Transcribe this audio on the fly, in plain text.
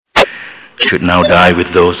should now die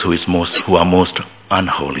with those who are most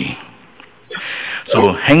unholy.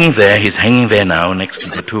 So he's hanging there now next to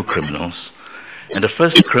the two criminals. And the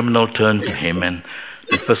first criminal turned to him, and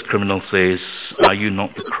the first criminal says, "Are you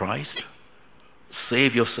not the Christ?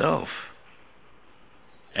 Save yourself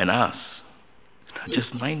and us."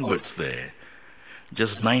 Just 9 words there.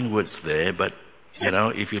 Just 9 words there, but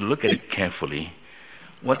if you look at it carefully,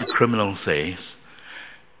 what the criminal says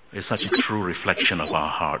is such a true reflection of our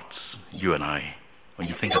hearts, you and I, when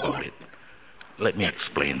you think about it. Let me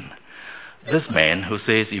explain. This man who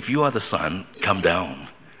says, "If you are the Son, come down,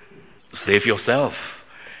 save yourself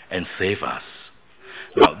and save us."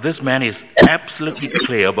 Now, this man is absolutely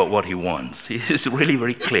clear about what he wants. He is really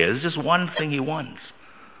very clear. There's just one thing he wants,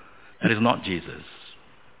 and it's not Jesus.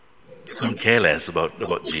 He doesn't care less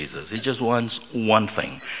about Jesus. He just wants one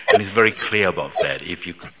thing, and he's very clear about that. If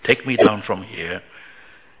you could take me down from here,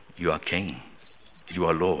 you are King. You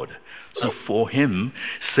are Lord. So for him,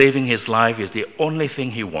 saving his life is the only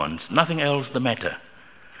thing he wants. Nothing else the matter.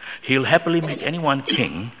 He'll happily make anyone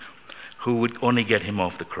king who would only get him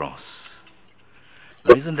off the cross.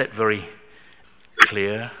 Now, isn't that very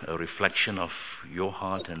clear, a reflection of your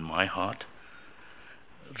heart and my heart?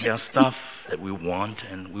 There are stuff that we want,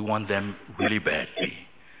 and we want them really badly.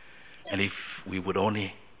 And if we would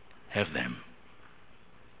only have them,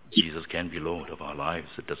 Jesus can be Lord of our lives.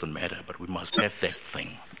 It doesn't matter, but we must have that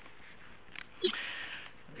thing.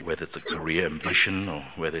 Whether it's a career ambition or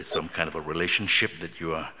whether it's some kind of a relationship that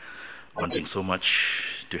you are wanting so much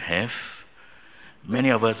to have. Many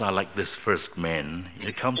of us are like this first man.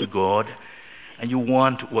 You come to God and you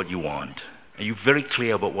want what you want. And you're very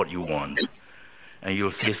clear about what you want. And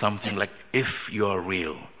you'll say something like, "If you are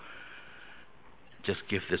real, just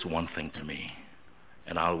give this one thing to me,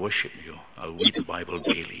 and I'll worship you. I'll read the Bible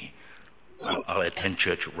daily. I'll attend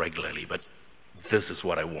church regularly, but this is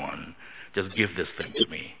what I want. Just give this thing to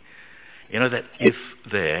me." That "if"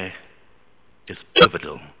 there is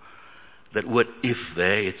pivotal. That word "if"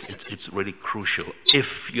 there, it's really crucial. If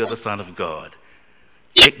you're the Son of God,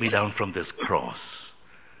 take me down from this cross.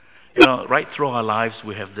 Right through our lives,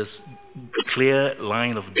 we have this clear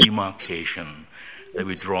line of demarcation that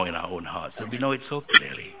we draw in our own hearts, and we know it so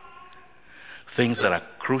clearly. Things that are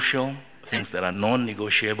crucial, things that are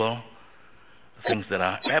non-negotiable, things that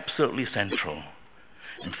are absolutely central,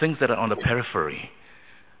 and things that are on the periphery,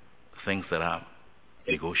 things that are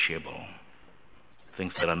negotiable,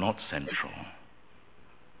 things that are not central.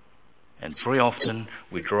 And very often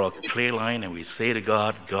we draw a clear line and we say to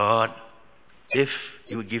God, "God, if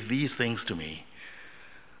you would give these things to me,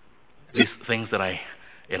 these things that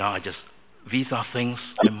these are things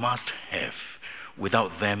I must have.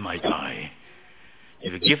 Without them I die.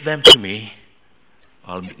 If you give them to me,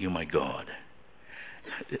 I'll make you my God."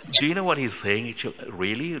 Do you know what he's saying?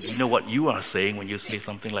 Really? Do you know what you are saying when you say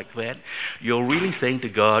something like that? You're really saying to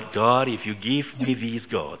God, "God, if you give me these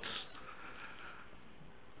gods,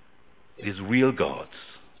 these real gods,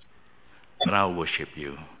 then I'll worship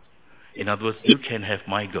you. In other words, you can have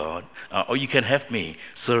my God, or you can have me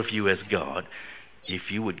serve you as God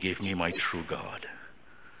if you would give me my true God."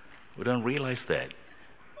 We don't realize that,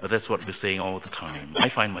 but that's what we're saying all the time. I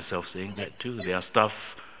find myself saying that too. There are stuff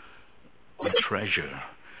I treasure.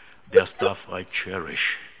 There are stuff I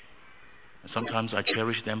cherish. And sometimes I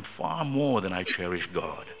cherish them far more than I cherish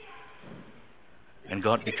God. And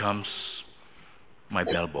God becomes my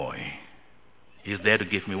bellboy. He's there to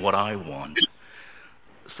give me what I want.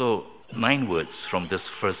 So 9 words from this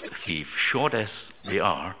first thief, short as they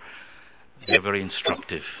are, they're very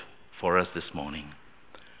instructive for us this morning.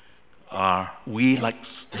 Are we like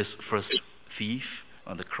this first thief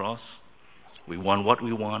on the cross? We want what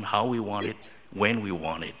we want, how we want it, when we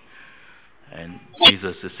want it. And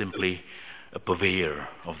Jesus is simply a purveyor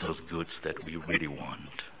of those goods that we really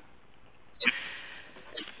want.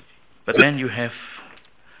 But then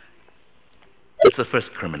it's the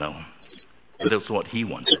first criminal. That's what he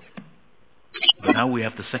wanted. But now we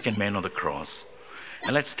have the second man on the cross.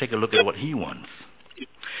 And let's take a look at what he wants.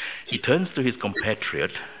 He turns to his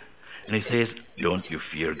compatriot and he says, "Don't you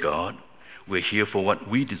fear God? We're here for what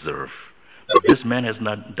we deserve. But this man has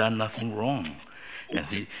done nothing wrong." And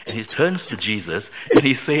he turns to Jesus and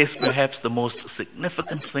he says perhaps the most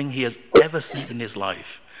significant thing he has ever said in his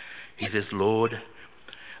life. He says, "Lord,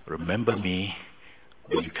 remember me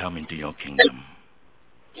when you come into your kingdom."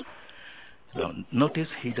 Now, notice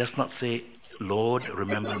he does not say, "Lord,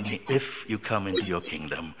 remember me if you come into your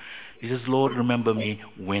kingdom." He says, "Lord, remember me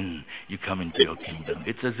when you come into your kingdom."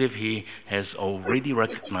 It's as if he has already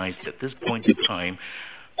recognized at this point in time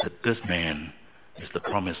that this man is the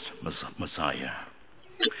promised Messiah.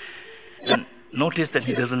 And Notice that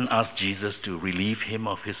he doesn't ask Jesus to relieve him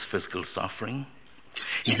of his physical suffering.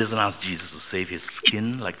 He doesn't ask Jesus to save his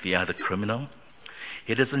skin like the other criminal.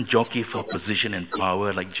 He doesn't jockey for position and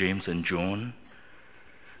power like James and John.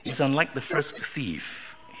 He's unlike the first thief.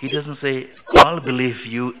 He doesn't say, I'll believe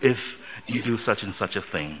you if you do such and such a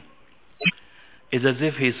thing. It's as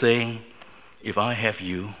if he's saying, if I have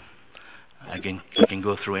you, I can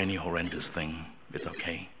go through any horrendous thing. It's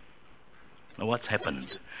okay. Now what's happened?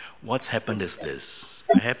 What's happened is this.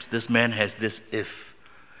 Perhaps this man has this if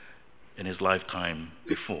in his lifetime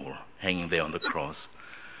before, hanging there on the cross.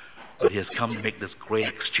 But he has come to make this great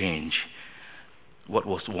exchange. What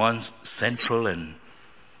was once central and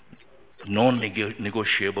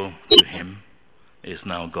non-negotiable to him is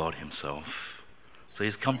now God himself. So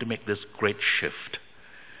he's come to make this great shift.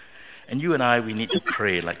 And you and I, we need to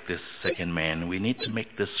pray like this second man. We need to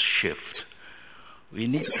make this shift. We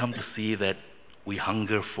need to come to see that we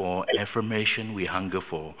hunger for affirmation. We hunger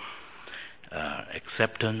for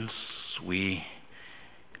acceptance. We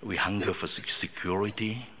hunger for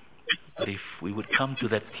security. But if we would come to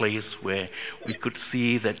that place where we could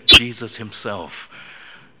see that Jesus himself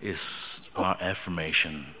is our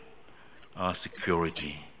affirmation, our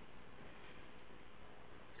security,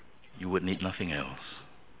 you would need nothing else.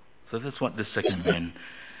 So that's what the second man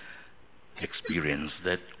experienced,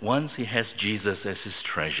 that once he has Jesus as his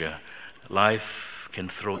treasure, life can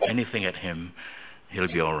throw anything at him, he'll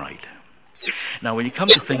be all right. Now, when you come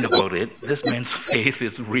to think about it, this man's faith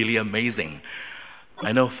is really amazing.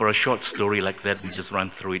 I know for a short story like that, we just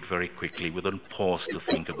run through it very quickly. We don't pause to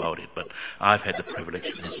think about it. But I've had the privilege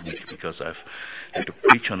this week, because I've had to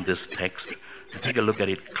preach on this text, to take a look at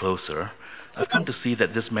it closer. I've come to see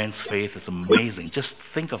that this man's faith is amazing. Just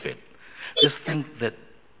think of it. Just think that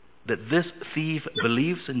this thief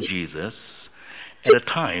believes in Jesus at a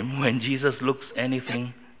time when Jesus looks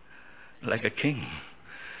anything like a king.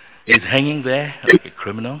 He's hanging there like a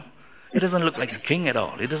criminal. He doesn't look like a king at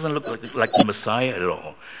all. He doesn't look like the Messiah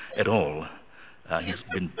at all. He's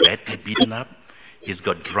been badly beaten up. He's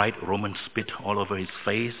got dried Roman spit all over his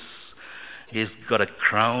face. He's got a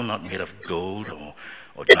crown not made of gold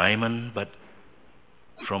or diamond, but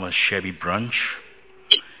from a shabby branch.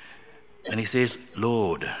 And he says,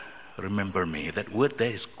 Lord, remember me. That word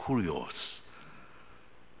there is kurios.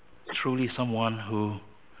 Truly someone who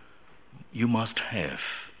you must have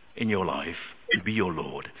in your life to be your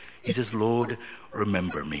Lord. He says, Lord,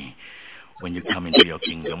 remember me when you come into your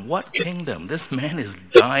kingdom. What kingdom? This man is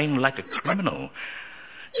dying like a criminal.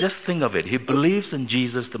 Just think of it. He believes in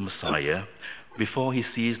Jesus the Messiah before he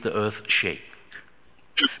sees the earth shake,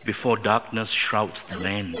 before darkness shrouds the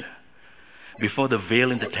land, before the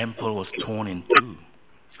veil in the temple was torn in two.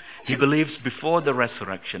 He believes before the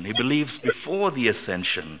resurrection. He believes before the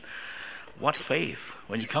ascension. What faith?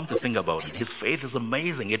 When you come to think about it, his faith is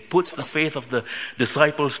amazing. It puts the faith of the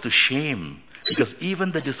disciples to shame, because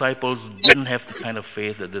even the disciples didn't have the kind of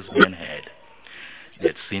faith that this man had. They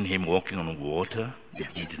had seen him walking on water, yet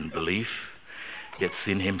he didn't believe. They had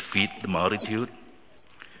seen him feed the multitude.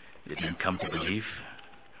 They didn't come to believe.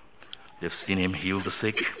 They've seen him heal the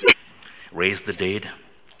sick, raise the dead.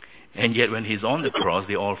 And yet when he's on the cross,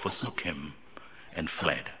 they all forsook him and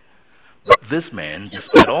fled. But this man,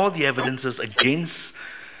 despite all the evidences against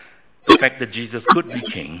the fact that Jesus could be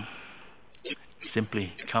king,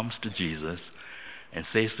 simply comes to Jesus and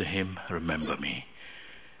says to him, remember me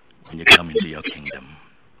when you come into your kingdom.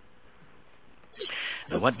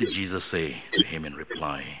 Now, what did Jesus say to him in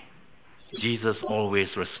reply? Jesus always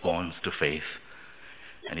responds to faith,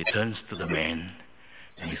 and he turns to the man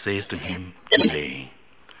and he says to him, today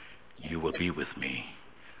you will be with me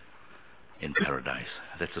in paradise.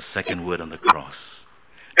 That's the second word on the cross.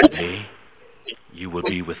 Today you will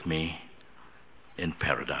be with me in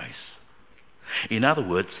paradise. In other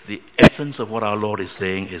words, the essence of what our Lord is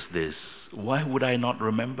saying is this: why would I not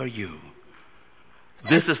remember you?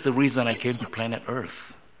 This is the reason I came to planet Earth.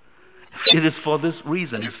 It is for this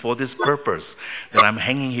reason, it's for this purpose that I'm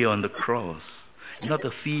hanging here on the cross. You know,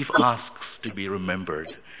 the thief asks to be remembered,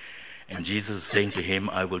 and Jesus is saying to him,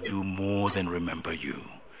 I will do more than remember you.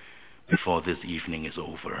 Before this evening is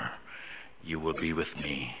over, you will be with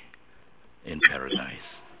me in paradise.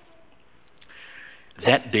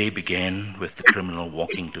 That day began with the criminal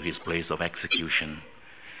walking to his place of execution,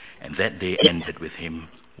 and that day ended with him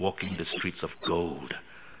walking the streets of gold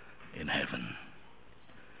in heaven.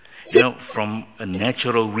 You know, from a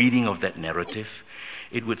natural reading of that narrative,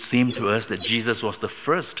 it would seem to us that Jesus was the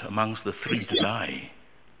first amongst the three to die.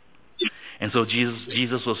 And so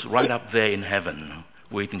Jesus was right up there in heaven,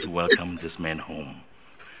 waiting to welcome this man home.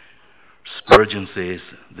 Spurgeon says,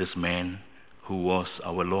 this man who was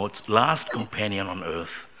our Lord's last companion on earth,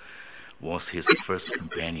 was his first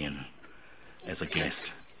companion as a guest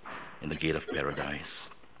in the gate of paradise.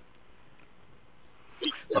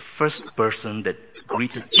 The first person that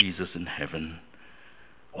greeted Jesus in heaven,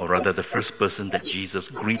 or rather the first person that Jesus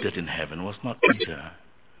greeted in heaven, was not Peter,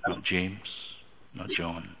 not James, not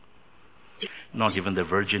John, not even the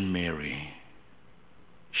Virgin Mary.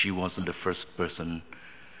 She wasn't the first person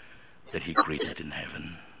that he greeted in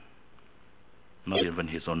heaven. Not even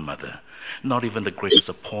his own mother, not even the greatest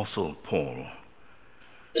apostle Paul.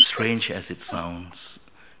 Strange as it sounds,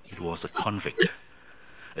 it was a convict,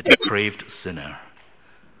 a depraved sinner,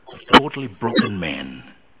 a totally broken man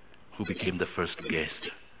who became the first guest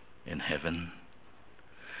in heaven.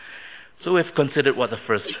 So we've considered what the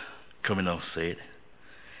first criminal said,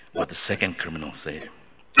 what the second criminal said.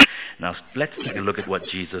 Now let's take a look at what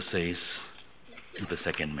Jesus says to the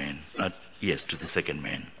second man. To the second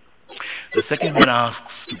man. The second man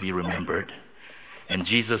asks to be remembered, and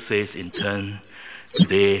Jesus says in turn,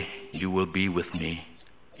 today you will be with me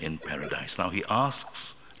in paradise. Now he asks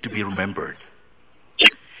to be remembered,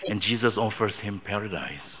 and Jesus offers him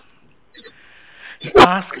paradise. He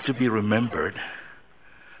asks to be remembered.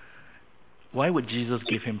 Why would Jesus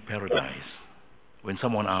give him paradise when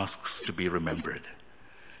someone asks to be remembered?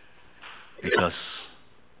 Because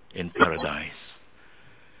in paradise,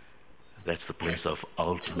 that's the place of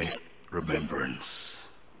ultimate remembrance.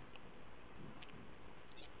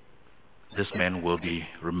 This man will be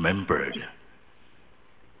remembered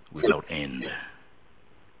without end,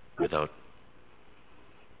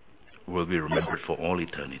 will be remembered for all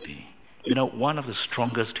eternity. You know, one of the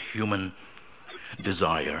strongest human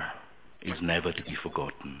desire is never to be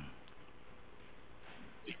forgotten.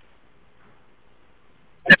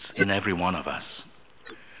 It's in every one of us.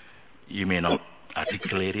 You may not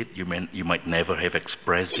articulate it, you might never have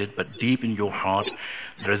expressed it, but deep in your heart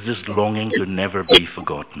there is this longing to never be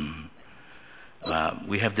forgotten.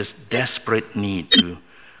 We have this desperate need to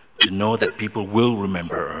know that people will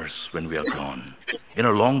remember us when we are gone. You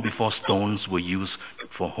know, long before stones were used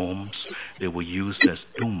for homes, they were used as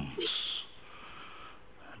tombs.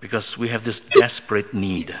 Because we have this desperate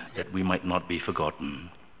need that we might not be forgotten.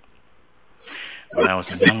 When I was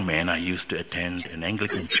a young man, I used to attend an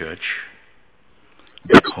Anglican church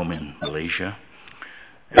back home in Malaysia,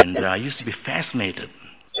 and I used to be fascinated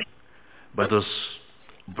by those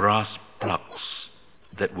brass plugs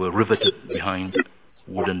that were riveted behind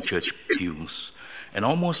wooden church pews. And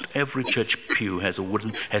almost every church pew has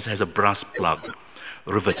a brass plug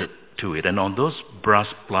riveted to it, and on those brass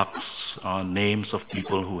plugs are names of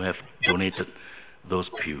people who have donated those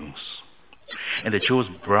pews. And they chose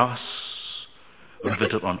brass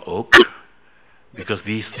riveted on oak because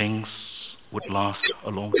these things would last a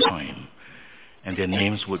long time, and their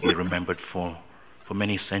names would be remembered for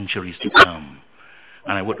many centuries to come.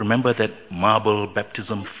 And I would remember that marble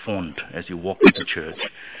baptism font as you walked into church,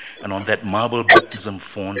 and on that marble baptism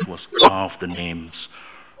font was carved the names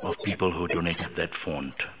of people who donated that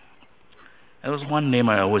font. There was one name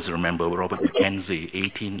I always remember, Robert Mackenzie,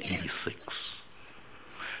 1886.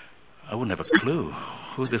 I wouldn't have a clue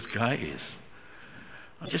who this guy is.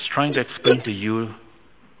 I'm just trying to explain to you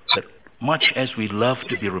that much as we love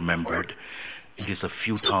to be remembered, it is a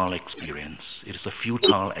futile experience. It is a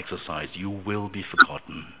futile exercise. You will be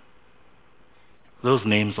forgotten. Those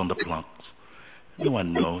names on the plugs, no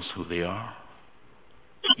one knows who they are.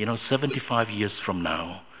 75 years from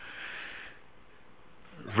now,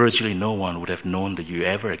 virtually no one would have known that you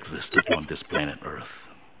ever existed on this planet Earth.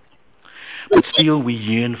 But still we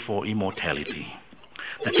yearn for immortality.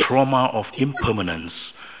 The trauma of impermanence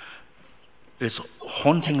is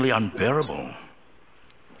hauntingly unbearable.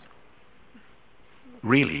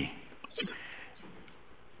 Really,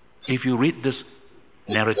 if you read this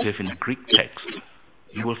narrative in the Greek text,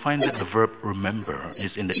 you will find that the verb remember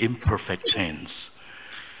is in the imperfect tense,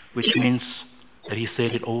 which means that he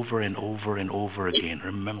said it over and over and over again.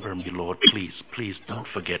 Remember me, Lord, please, please don't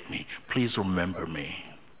forget me. Please remember me.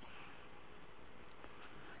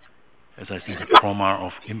 As I see, the trauma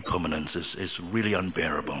of impermanence is really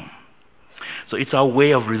unbearable. So it's our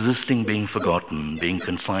way of resisting being forgotten, being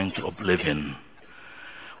consigned to oblivion.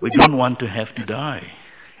 We don't want to have to die,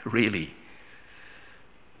 really.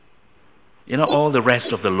 All the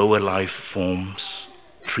rest of the lower life forms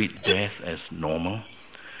treat death as normal.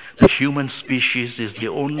 The human species is the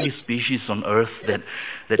only species on earth that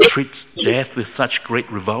treats death with such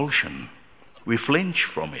great revulsion. We flinch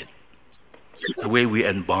from it. The way we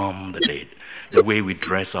embalm the dead, the way we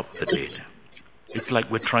dress up the dead. It's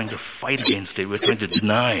like we're trying to fight against it. We're trying to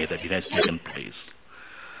deny that it has taken place.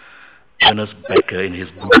 Ernest Becker, in his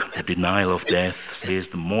book The Denial of Death, says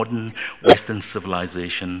the modern Western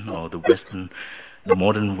civilization, or the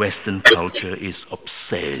modern Western culture, is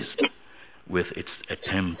obsessed with its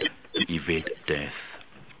attempt to evade death.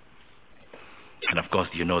 And of course,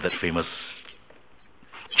 you know that famous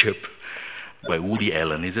chirp by Woody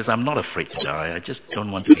Allen. He says, "I'm not afraid to die, I just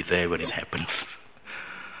don't want to be there when it happens."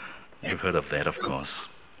 You've heard of that, of course.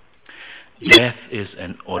 Death is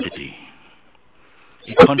an oddity.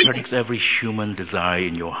 It contradicts every human desire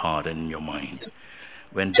in your heart and in your mind.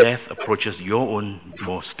 When death approaches your own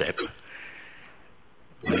doorstep,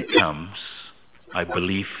 when it comes, I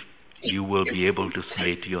believe you will be able to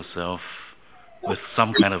say to yourself, with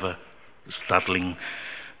some kind of a startling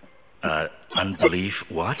unbelief,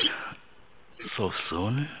 "What? So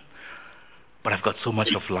soon? But I've got so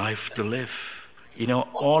much of life to live." You know,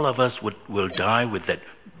 all of us will die with that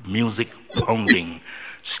music pounding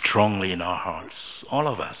strongly in our hearts. All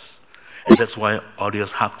of us. And that's why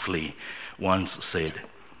Aldous Huxley once said,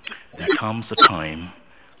 "There comes a time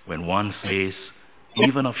when one says,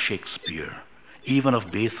 even of Shakespeare, even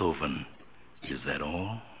of Beethoven, is that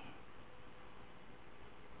all?"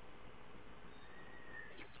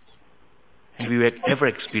 Have you ever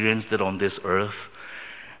experienced that on this earth?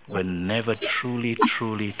 We're never truly,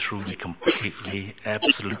 completely,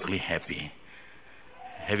 absolutely happy.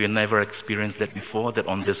 Have you never experienced that before, that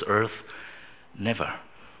on this earth, never.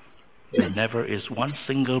 There never is one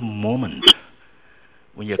single moment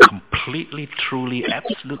when you're completely, truly,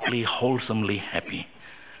 absolutely, wholesomely happy.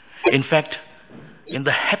 In fact, in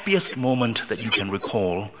the happiest moment that you can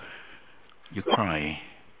recall, you cry,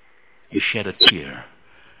 you shed a tear.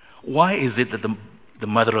 Why is it that the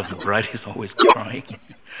mother of the bride is always crying?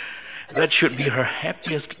 That should be her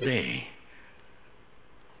happiest day.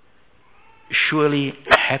 Surely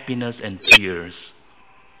happiness and tears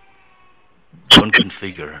don't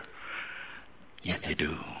configure, yet they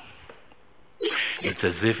do. It's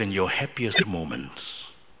as if in your happiest moments,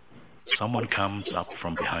 someone comes up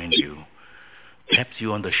from behind you, taps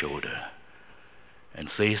you on the shoulder,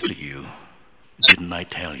 and says to you, "Didn't I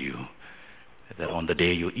tell you that on the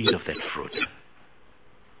day you eat of that fruit,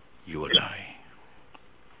 you will die?"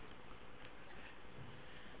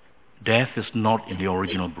 Death is not in the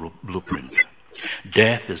original blueprint.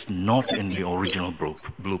 Death is not in the original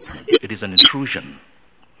blueprint. It is an intrusion.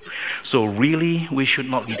 So really, we should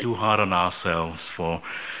not be too hard on ourselves for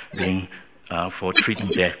treating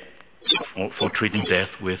death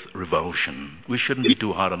with revulsion. We shouldn't be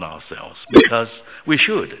too hard on ourselves, because we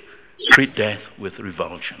should treat death with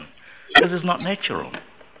revulsion. Because it's not natural.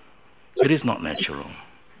 It is not natural.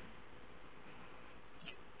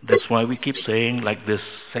 That's why we keep saying, like this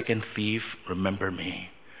second thief, "Remember me,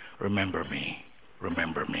 remember me,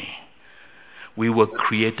 remember me." We were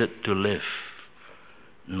created to live,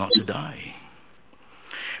 not to die.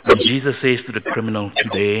 When Jesus says to the criminal,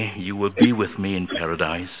 "Today you will be with me in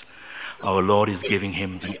paradise," our Lord is giving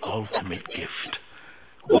him the ultimate gift.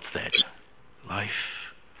 What's that? Life.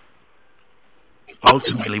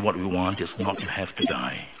 Ultimately, what we want is not to have to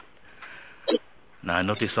die. Now, I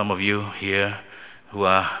notice some of you here who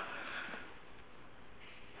are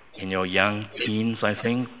in your young teens, I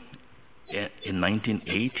think, in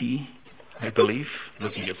 1980, I believe,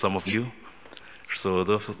 looking at some of you. So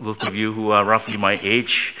those of you who are roughly my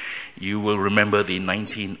age, you will remember the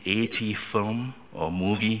 1980 film or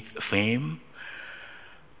movie Fame.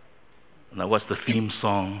 Now, what's the theme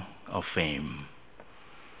song of Fame?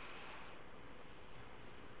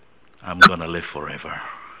 "I'm gonna live forever.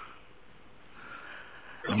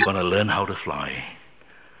 I'm gonna learn how to fly.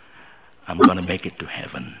 I'm gonna make it to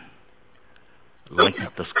heaven. Light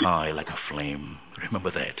up the sky like a flame."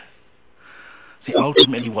 Remember that. See,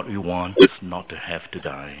 ultimately what we want is not to have to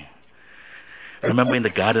die. Remember in the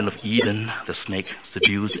Garden of Eden, the snake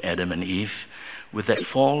seduced Adam and Eve with that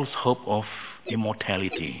false hope of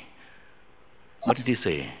immortality. What did he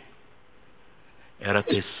say?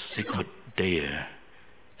 "Eratis sicut Dea."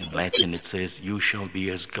 In Latin it says, "You shall be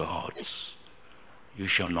as gods. You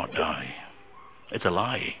shall not die." It's a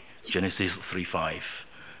lie. Genesis 3:5.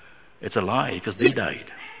 It's a lie, because they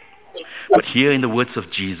died. But here in the words of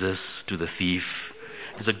Jesus to the thief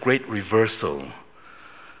is a great reversal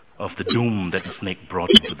of the doom that the snake brought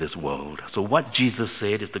into this world. So what Jesus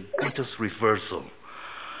said is the greatest reversal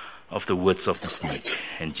of the words of the snake.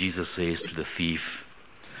 And Jesus says to the thief,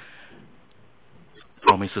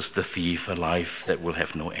 promises the thief a life that will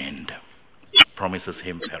have no end. Promises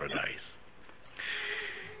him paradise.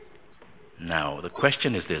 Now, the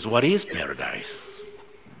question is this: what is paradise?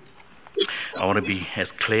 I want to be as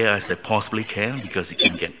clear as I possibly can, because it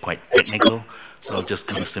can get quite technical So I'm just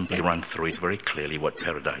going to simply run through it very clearly what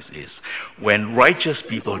paradise is. When righteous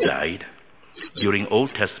people died during Old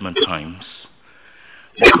Testament times,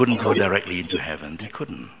 they couldn't go directly into heaven. They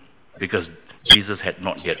couldn't, because Jesus had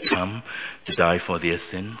not yet come to die for their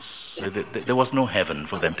sins. So there was no heaven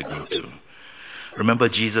for them to go to. Remember,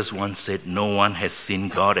 Jesus once said, no one has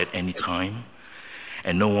seen God at any time,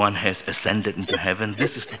 and no one has ascended into heaven.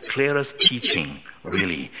 This is the clearest teaching,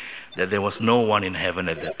 really, that there was no one in heaven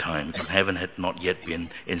at that time, because heaven had not yet been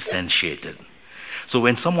instantiated. So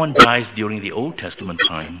when someone dies during the Old Testament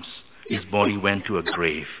times, his body went to a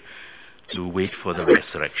grave to wait for the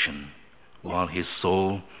resurrection, while his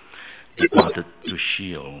soul departed to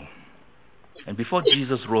Sheol. And before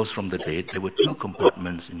Jesus rose from the dead, there were two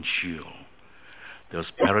compartments in Sheol. There was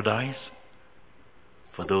paradise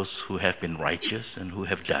for those who have been righteous and who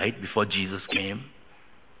have died before Jesus came.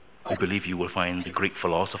 I believe you will find the Greek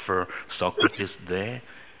philosopher Socrates there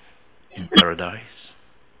in paradise.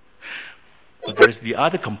 But there is the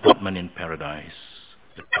other compartment in paradise,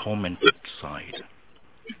 the tormented side,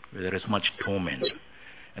 where there is much torment.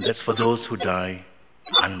 And that's for those who die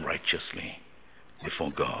unrighteously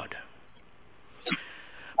before God.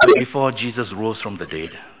 But before Jesus rose from the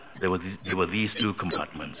dead, there were these two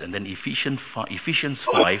compartments. And then Ephesians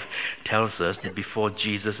 5 tells us that before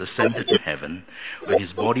Jesus ascended to heaven, when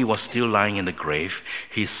his body was still lying in the grave,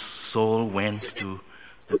 his soul went to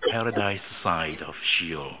the paradise side of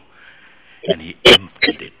Sheol, and he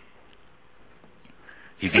emptied it.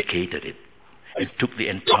 He vacated it and took the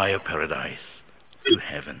entire paradise to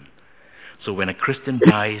heaven. So when a Christian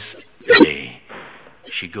dies today,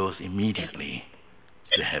 she goes immediately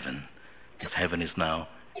to heaven, because heaven is now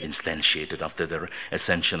instantiated after the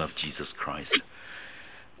ascension of Jesus Christ.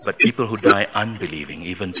 But people who die unbelieving,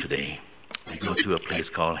 even today, they go to a place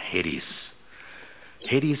called Hades.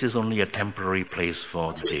 Hades is only a temporary place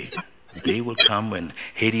for the dead. The day will come when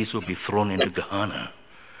Hades will be thrown into Gehenna.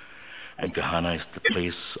 And Gehenna is the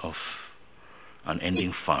place of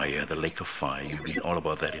unending fire, the lake of fire. You read all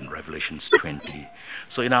about that in Revelation 20.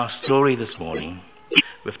 So in our story this morning,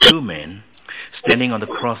 with two men standing on the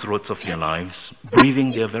crossroads of their lives,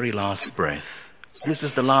 breathing their very last breath. This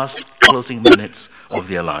is the last closing minutes of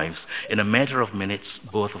their lives. In a matter of minutes,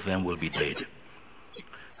 both of them will be dead.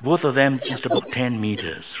 Both of them just about 10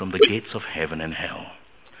 meters from the gates of heaven and hell.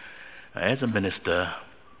 As a minister,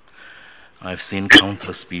 I've seen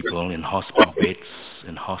countless people in hospital beds,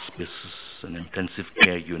 in hospices, and intensive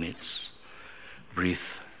care units breathe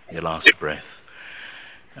their last breath.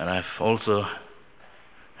 And I've also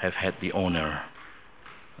have had the honor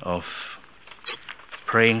of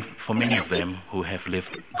praying for many of them who have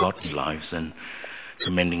lived godly lives and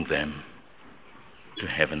commending them to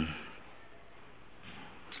heaven.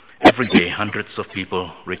 Every day, hundreds of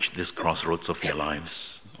people reach this crossroads of their lives.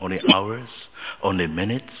 Only hours, only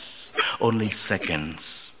minutes, only seconds.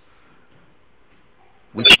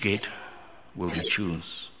 Which gate will we choose?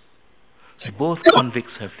 See, both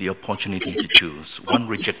convicts have the opportunity to choose. One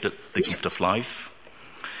rejected the gift of life,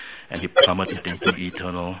 and he plummeted into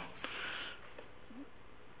eternal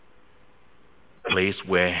place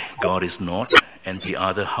where God is not, and the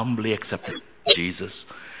other humbly accepted Jesus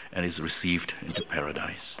and is received into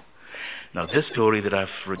paradise. Now, this story that I've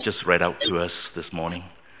just read out to us this morning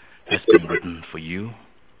has been written for you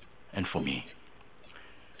and for me.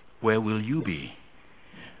 Where will you be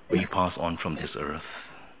when you pass on from this earth?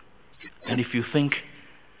 And if you think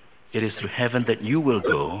it is to heaven that you will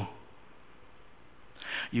go,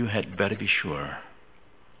 you had better be sure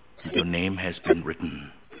that your name has been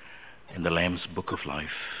written in the Lamb's Book of Life.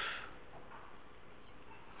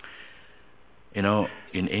 You know,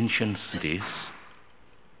 in ancient cities,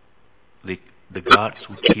 the guards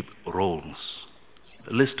would keep rolls,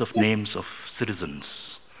 a list of names of citizens,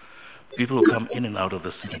 people who come in and out of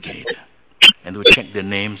the city gate, and they would check their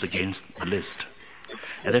names against the list.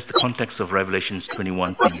 And that's the context of Revelation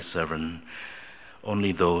 21:27.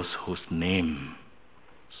 Only those whose names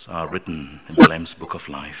are written in the Lamb's Book of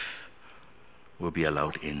Life will be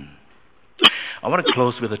allowed in. I want to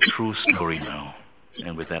close with a true story now,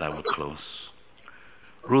 and with that I will close.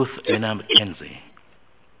 Ruth Anna McKenzie,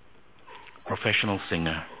 professional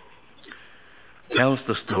singer, tells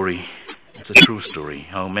the story. It's a true story,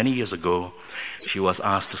 how many years ago she was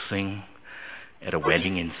asked to sing at a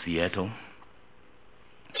wedding in Seattle.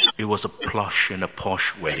 It was a plush and a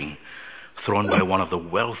posh wedding thrown by one of the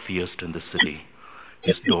wealthiest in the city.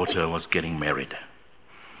 His daughter was getting married.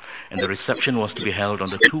 And the reception was to be held on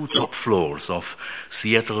the 2 top floors of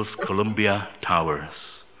Seattle's Columbia Towers,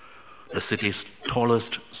 the city's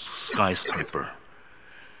tallest skyscraper.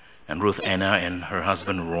 And Ruth Anna and her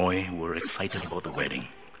husband Roy were excited about the wedding.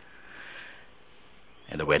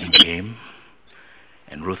 And the wedding came,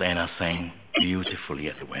 and Ruth Anna sang beautifully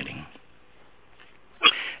at the wedding.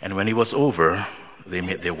 And when it was over, they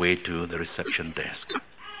made their way to the reception desk.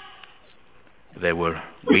 There were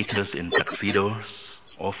waiters in tuxedos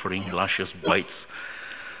offering luscious bites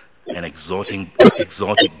and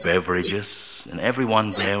exotic beverages, and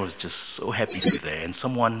everyone there was just so happy to be there. And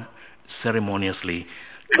someone ceremoniously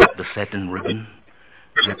cut the satin ribbon,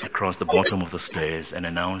 dripped across the bottom of the stairs, and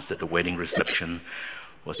announced that the wedding reception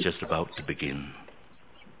was just about to begin.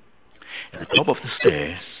 At the top of the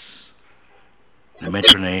stairs, the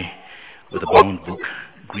matronne with a bound book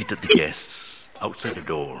greeted the guests outside the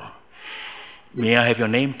door. "May I have your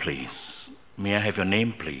name, please? May I have your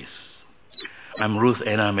name, please? I'm Ruth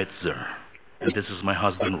Anna Metzer, and this is my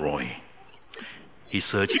husband, Roy." He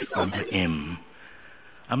searched under M.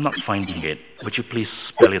 "I'm not finding it. Would you please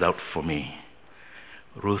spell it out for me?"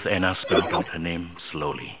 Ruth Anna spelled out her name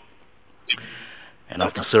slowly. And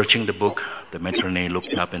after searching the book, the matronne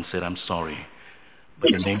looked up and said, "I'm sorry, but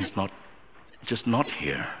your name is just not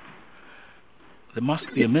here." "There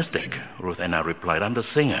must be a mistake," Ruth Anna replied. "I'm the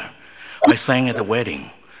singer. I sang at the wedding."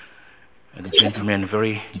 And the gentleman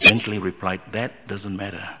very gently replied, "That doesn't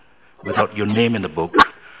matter. Without your name in the book,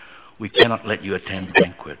 we cannot let you attend the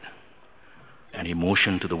banquet." And he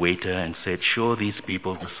motioned to the waiter and said, "Show these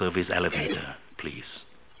people the service elevator, please."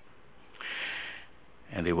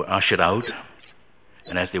 And they were ushered out.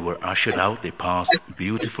 And as they were ushered out, they passed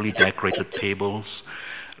beautifully decorated tables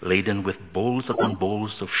laden with bowls upon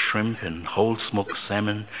bowls of shrimp and whole smoked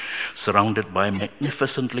salmon, surrounded by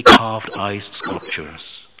magnificently carved ice sculptures.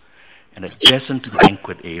 And adjacent to the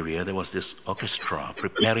banquet area, there was this orchestra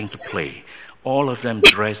preparing to play, all of them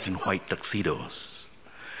dressed in white tuxedos.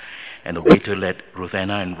 And the waiter led Ruth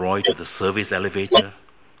Anna and Roy to the service elevator,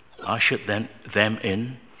 ushered them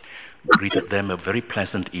in, greeted them a very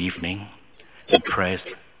pleasant evening, and pressed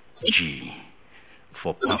G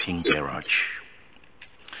for parking garage.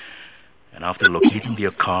 And after locating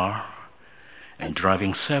their car and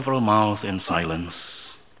driving several miles in silence,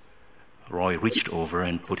 Roy reached over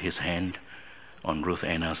and put his hand on Ruth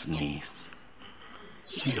Anna's knees.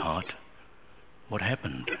 "Sweetheart, what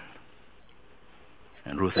happened?"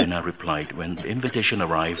 And Ruth Anna replied, "When the invitation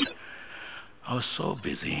arrived, I was so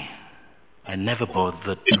busy. I never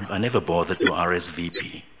bothered to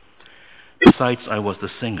RSVP. Besides, I was the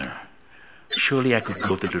singer. Surely I could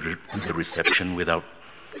go to the reception without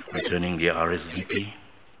returning the RSVP."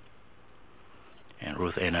 And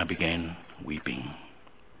Ruth Anna began weeping.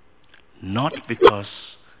 Not because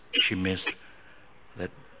she missed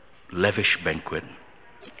that lavish banquet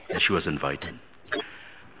that she was invited,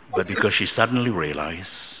 but because she suddenly realized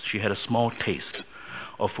she had a small taste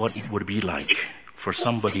of what it would be like for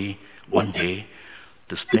somebody one day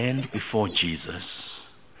to stand before Jesus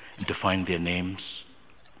and to find their names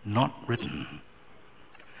not written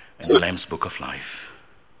in the Lamb's Book of Life.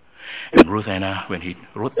 And Ruth Anna, when he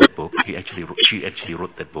wrote that book, she actually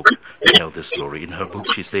wrote that book to tell this story. In her book,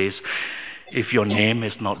 she says, "If your name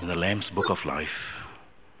is not in the Lamb's Book of Life,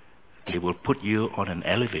 they will put you on an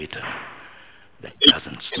elevator that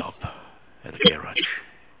doesn't stop at the garage."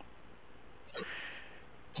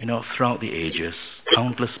 You know, throughout the ages,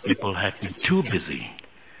 countless people have been too busy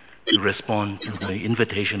to respond to the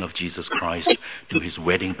invitation of Jesus Christ to his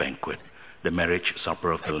wedding banquet, the marriage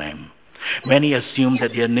supper of the Lamb. Many assume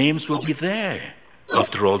that their names will be there.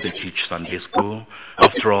 After all, they teach Sunday school.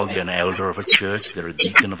 After all, they're an elder of a church. They're a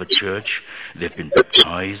deacon of a church. They've been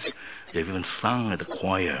baptized. They've even sung at the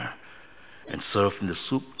choir and served in the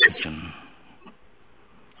soup kitchen.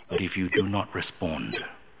 But if you do not respond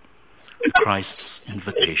to Christ's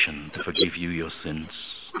invitation to forgive you your sins,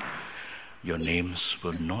 your names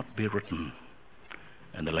will not be written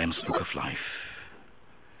in the Lamb's Book of Life.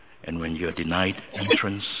 And when you are denied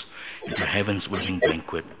entrance into heaven's wedding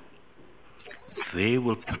banquet, they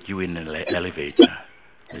will put you in an elevator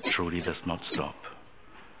that truly does not stop.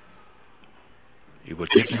 It will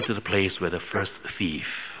take you to the place where the first thief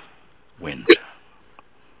went.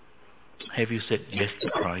 Have you said yes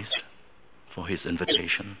to Christ for his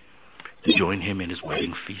invitation to join him in his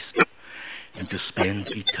wedding feast and to spend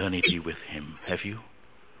eternity with him? Have you?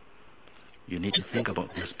 You need to think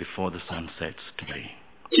about this before the sun sets today.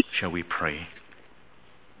 Shall we pray?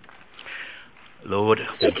 Lord,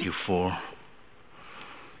 thank you for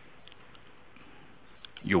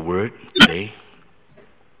your word today.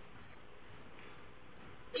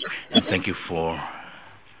 And thank you for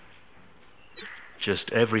just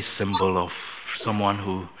every symbol of someone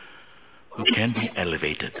who can be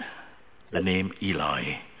elevated. The name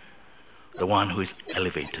Eli, the one who is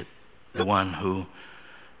elevated, the one who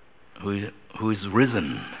is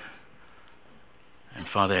risen And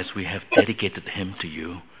Father, as we have dedicated him to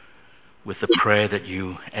you, with the prayer that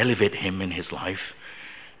you elevate him in his life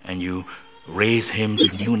and you raise him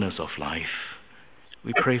to newness of life,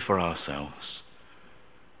 we pray for ourselves.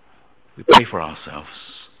 We pray for ourselves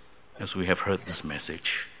as we have heard this message.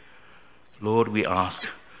 Lord, we ask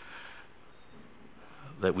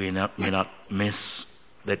that we may not miss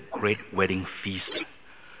that great wedding feast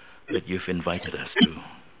that you've invited us to.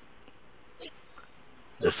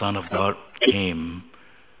 The Son of God came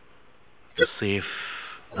to save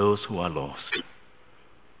those who are lost.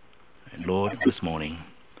 And Lord, this morning,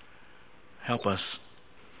 help us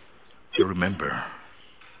to remember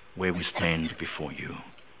where we stand before you,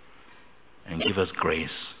 and give us grace.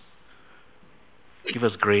 Give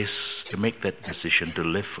us grace to make that decision to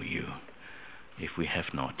live for you if we have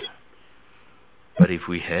not. But if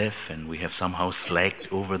we have, and we have somehow slacked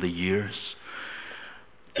over the years,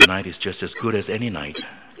 tonight is just as good as any night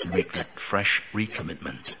to make that fresh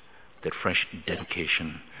recommitment, that fresh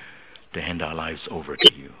dedication to hand our lives over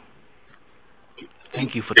to you.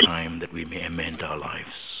 Thank you for time that we may amend our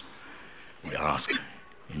lives. We ask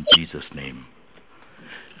in Jesus' name.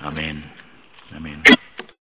 Amen. Amen.